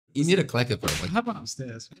You need a clacker, bro. I have one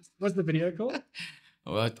upstairs. What's the video called?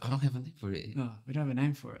 Well, I don't have a name for it. No, we don't have a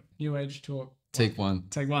name for it. New Age Talk. Take one.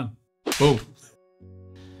 Take one. Boom.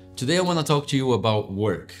 Today I want to talk to you about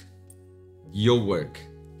work. Your work.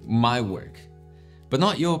 My work. But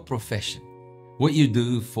not your profession. What you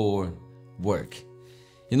do for work.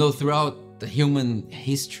 You know, throughout the human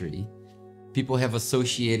history, people have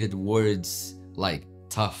associated words like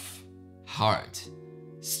tough, hard,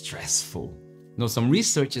 stressful. You know, some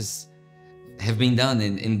researches have been done,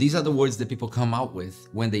 and these are the words that people come out with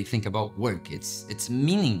when they think about work. It's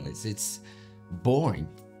meaningless. It's boring.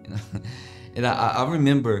 You know? And I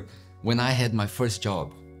remember when I had my first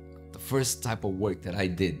job, the first type of work that I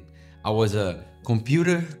did, I was a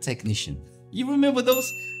computer technician. You remember those?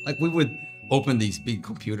 Like, we would open these big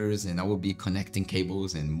computers and I would be connecting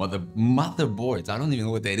cables and motherboards. I don't even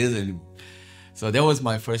know what that is anymore. So that was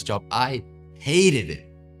my first job. I hated it.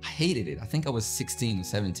 I hated it. I think I was 16 or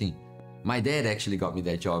 17. My dad actually got me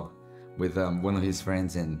that job with one of his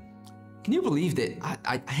friends, and can you believe that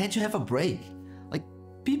I had to have a break? Like,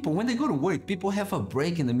 people, when they go to work, people have a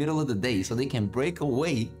break in the middle of the day so they can break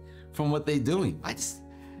away from what they're doing.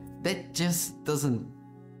 That just doesn't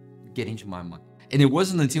get into my mind. And it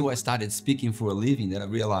wasn't until I started speaking for a living that I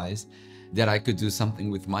realized that I could do something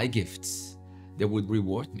with my gifts that would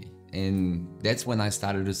reward me. And that's when I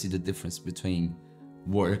started to see the difference between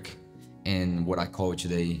work and what I call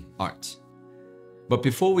today art. But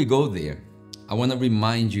before we go there, I want to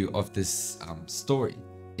remind you of this story.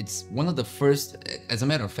 It's one of the first, as a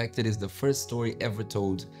matter of fact, it is the first story ever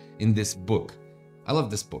told in this book. I love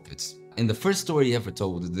this book. It's in the first story ever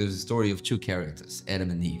told. There's a story of two characters, Adam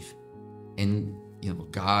and Eve. And you know,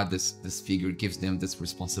 God, this figure gives them this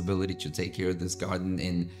responsibility to take care of this garden,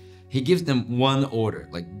 and he gives them one order,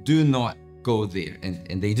 like, do not go there,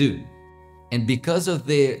 and they do. And because of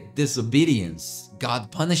their disobedience,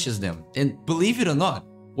 God punishes them. And believe it or not,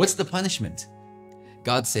 what's the punishment?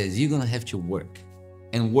 God says, you're gonna have to work,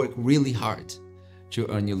 and work really hard to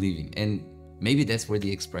earn your living. And maybe that's where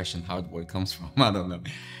the expression hard work comes from. I don't know.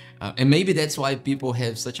 And maybe that's why people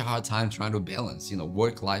have such a hard time trying to balance, you know,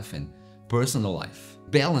 work life and personal life.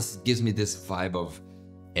 Balance gives me this vibe of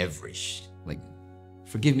average. Like,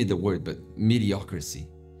 forgive me the word, but mediocrity.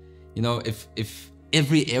 You know, if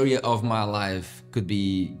every area of my life could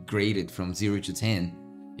be graded from 0 to 10,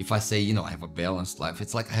 if I say, you know, I have a balanced life,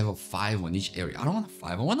 it's like I have a 5 on each area. I don't want a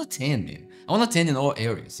 5, I want a 10, man. I want a 10 in all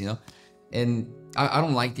areas, you know? And I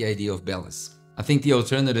don't like the idea of balance. I think the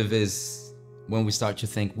alternative is when we start to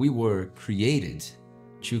think we were created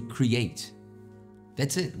to create.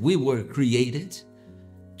 That's it. We were created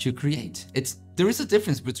to create. There is a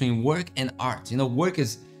difference between work and art. You know, work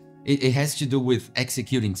is, it has to do with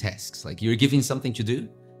executing tasks. Like, you're given something to do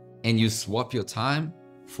and you swap your time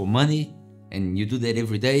for money, and you do that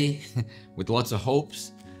every day with lots of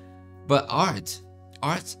hopes. But art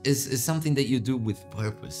is something that you do with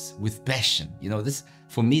purpose, with passion. You know,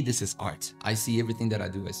 for me, this is art. I see everything that I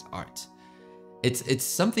do as art. It's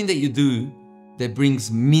something that you do that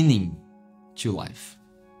brings meaning to life.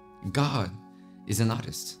 God is an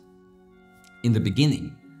artist. In the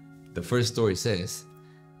beginning, the first story says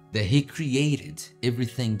that he created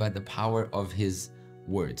everything by the power of his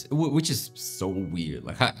words, which is so weird.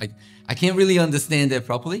 Like, I can't really understand that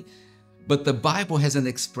properly, but the Bible has an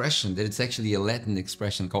expression that it's actually a Latin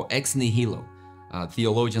expression called ex nihilo.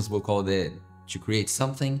 Theologians will call that to create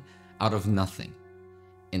something out of nothing.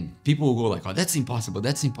 And people will go like, oh, that's impossible,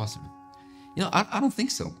 that's impossible. You know, I don't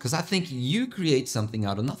think so, because I think you create something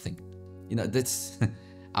out of nothing. You know, that's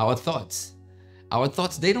our thoughts. Our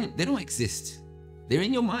thoughts, they don't exist. They're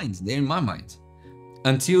in your mind, they're in my mind,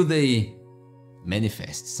 until they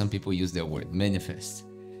manifest. Some people use their word, manifest.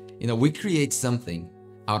 You know, we create something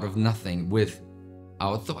out of nothing with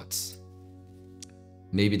our thoughts.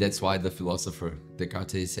 Maybe that's why the philosopher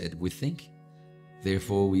Descartes said, we think,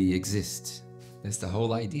 therefore we exist. That's the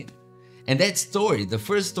whole idea. And that story, the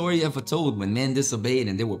first story ever told, when men disobeyed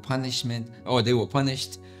and they were punished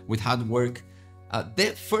with hard work,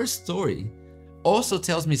 that first story also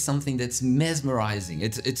tells me something that's mesmerizing.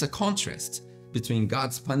 It's a contrast between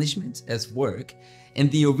God's punishment as work and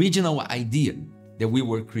the original idea that we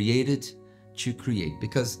were created to create.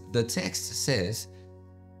 Because the text says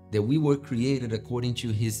that we were created according to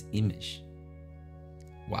his image.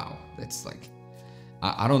 Wow, that's like,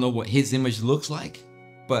 I don't know what his image looks like,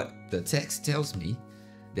 but the text tells me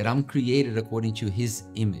that I'm created according to his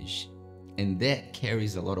image. And that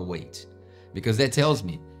carries a lot of weight, because that tells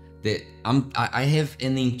me that I have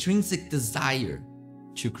an intrinsic desire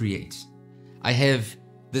to create. I have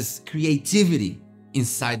this creativity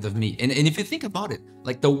inside of me. And if you think about it,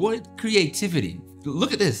 like, the word creativity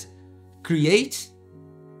Look at this. Create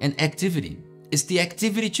and activity. It's the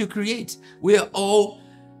activity to create. We are all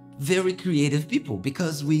very creative people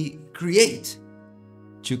because we create.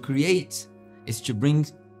 To create is to bring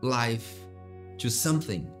life to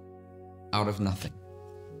something out of nothing.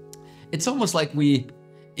 It's almost like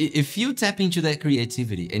if you tap into that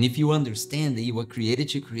creativity and if you understand that you were created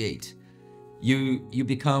to create, you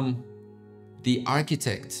become the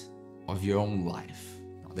architect of your own life.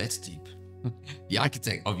 Now that's deep. The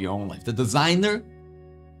architect of your own life, the designer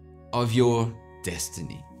of your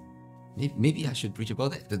destiny. Maybe I should preach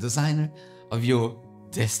about that. The designer of your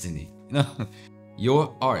destiny.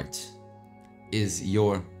 Your art is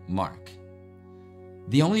your mark.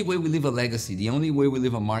 The only way we leave a legacy, the only way we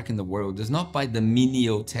leave a mark in the world is not by the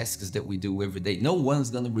menial tasks that we do every day. No one's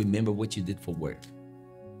going to remember what you did for work.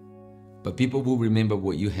 But people will remember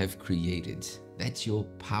what you have created. That's your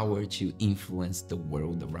power to influence the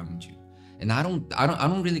world around you. And I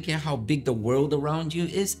don't really care how big the world around you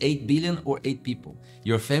is, 8 billion or 8 people,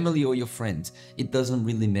 your family or your friends, it doesn't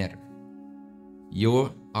really matter.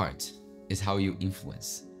 Your art is how you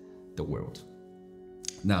influence the world.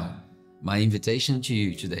 Now, my invitation to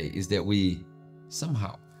you today is that we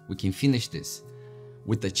can finish this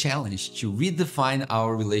with the challenge to redefine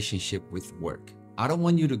our relationship with work. I don't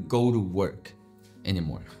want you to go to work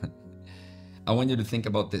anymore. I want you to think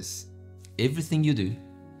about this. Everything you do,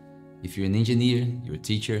 if you're an engineer, you're a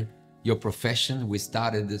teacher, your profession, we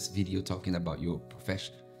started this video talking about your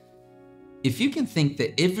profession. If you can think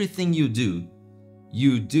that everything you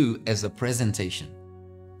do as a presentation.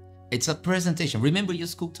 It's a presentation. Remember your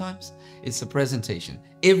school times? It's a presentation.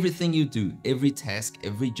 Everything you do, every task,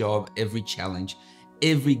 every job, every challenge,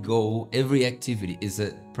 every goal, every activity is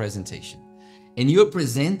a presentation. And you're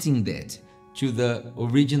presenting that to the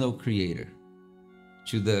original creator,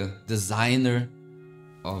 to the designer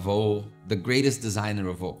of all, the greatest designer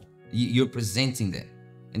of all. You're presenting that.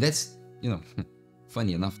 And that's,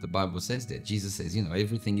 funny enough, the Bible says that. Jesus says,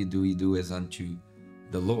 everything you do as unto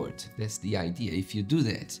the Lord. That's the idea. If you do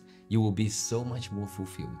that, you will be so much more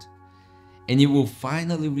fulfilled. And you will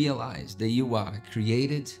finally realize that you are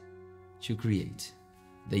created to create,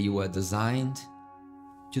 that you are designed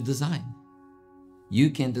to design. You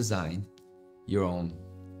can design your own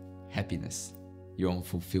happiness, your own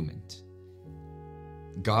fulfillment.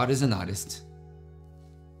 God is an artist.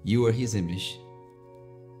 You are His image.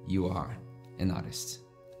 You are an artist.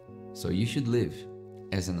 So you should live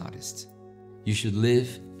as an artist. You should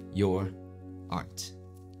live your art.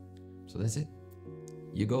 So that's it.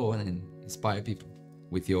 You go on and inspire people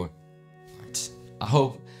with your art. I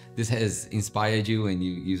hope this has inspired you and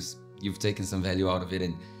you've taken some value out of it.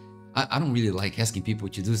 And I don't really like asking people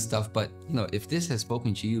to do stuff, but if this has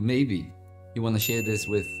spoken to you, maybe you want to share this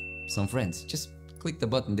with some friends. Just click the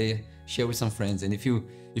button there, share with some friends. And if you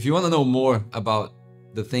want to know more about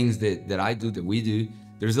the things that I do, that we do,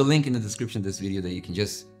 there's a link in the description of this video that you can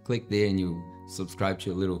just click there and you subscribe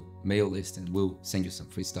to a little mail list and we'll send you some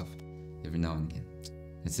free stuff every now and again.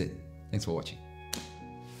 That's it. Thanks for watching.